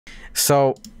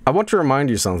So, I want to remind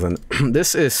you something.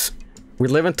 This is... We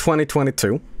live in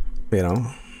 2022. You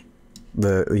know,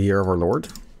 the year of our Lord.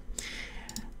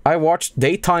 I watched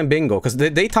Daytime Bingo, because the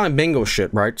Daytime Bingo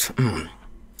shit, right?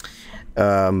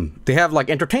 They have, like,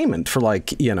 entertainment for,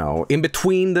 like, you know, in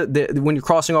between when you're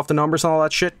crossing off the numbers and all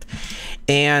that shit.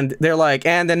 And they're like,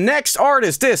 and the next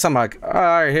artist, this. I'm like,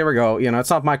 alright, here we go. You know, it's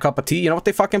not my cup of tea. You know what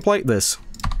they fucking play? This.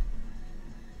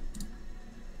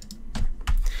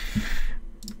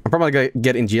 I'm probably gonna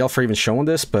get in jail for even showing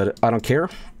this, but I don't care.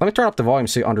 Let me turn up the volume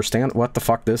so you understand what the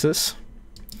fuck this is.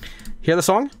 Hear the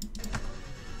song?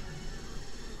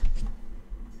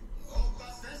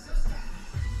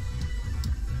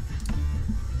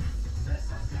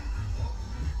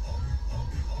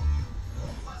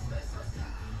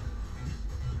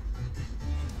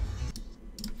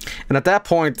 And at that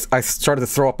point, I started to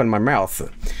throw up in my mouth.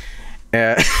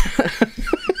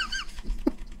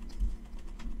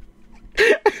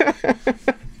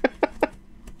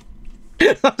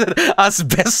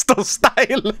 Asbestos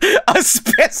style!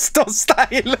 Asbestos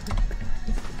style!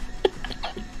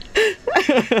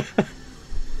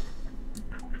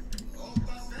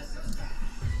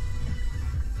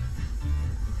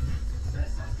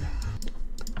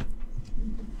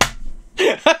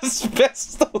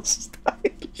 Asbestos style!